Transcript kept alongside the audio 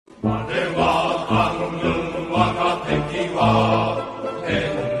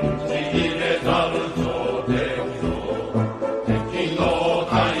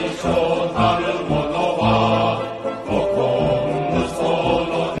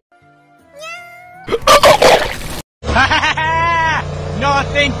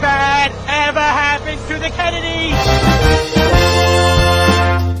nothing bad ever happens to the Kennedys!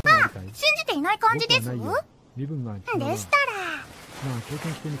 信じていない感じです。でしたら、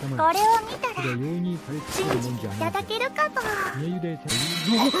これを見たら信じていただけるかと。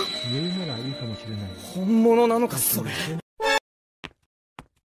本物なのかそれ。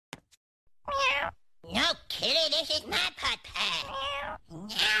No, Kitty, this is not Papa. No,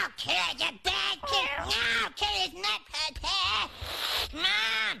 Kitty's a bad kid. No, Kitty's not Papa.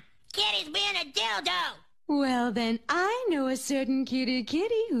 Mom, Kitty's being a dildo. Well, then I know a certain kitty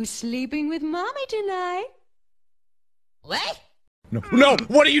who's sleeping with Mommy tonight. What? No,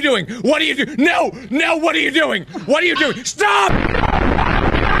 what are you doing? What are you doing? No, what are you doing? What are you doing? Stop!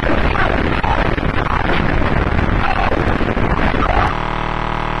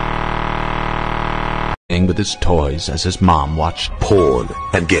 With his toys as his mom watched porn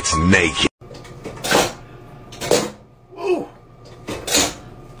and gets naked. Ooh.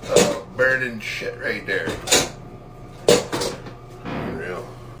 Burning shit right there. Unreal.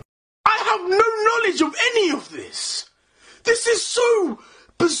 I have no knowledge of any of this. This is so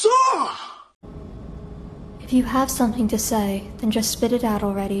bizarre. If you have something to say, then just spit it out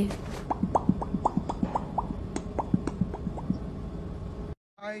already.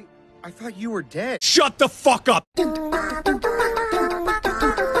 I thought you were dead. Shut the fuck up!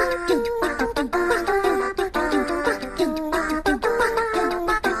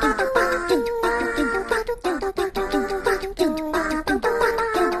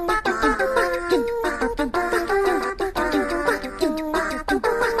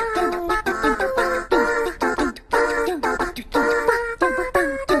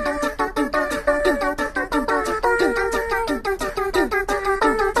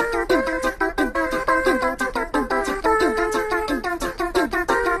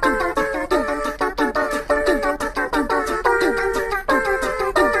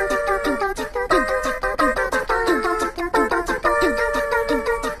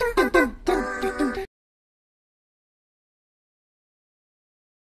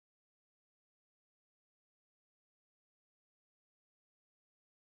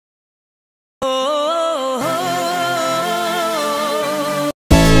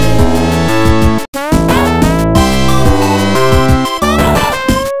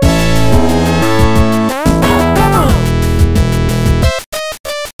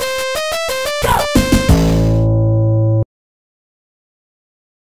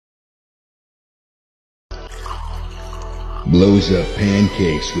 Blows up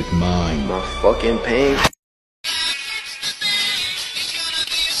pancakes with mine. My fucking pain.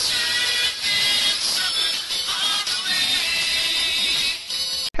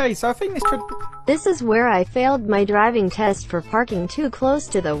 Okay, so I think this could... This is where I failed my driving test for parking too close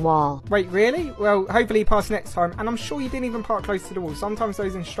to the wall. Wait, really? Well, hopefully you pass next time, and I'm sure you didn't even park close to the wall. Sometimes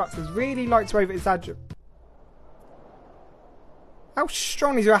those instructors really like to over-exaggerate. How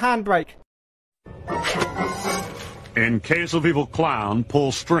strong is your handbrake? In case of evil clown,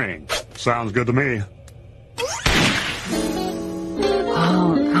 pull string. Sounds good to me.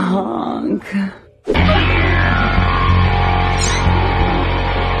 Honk, honk.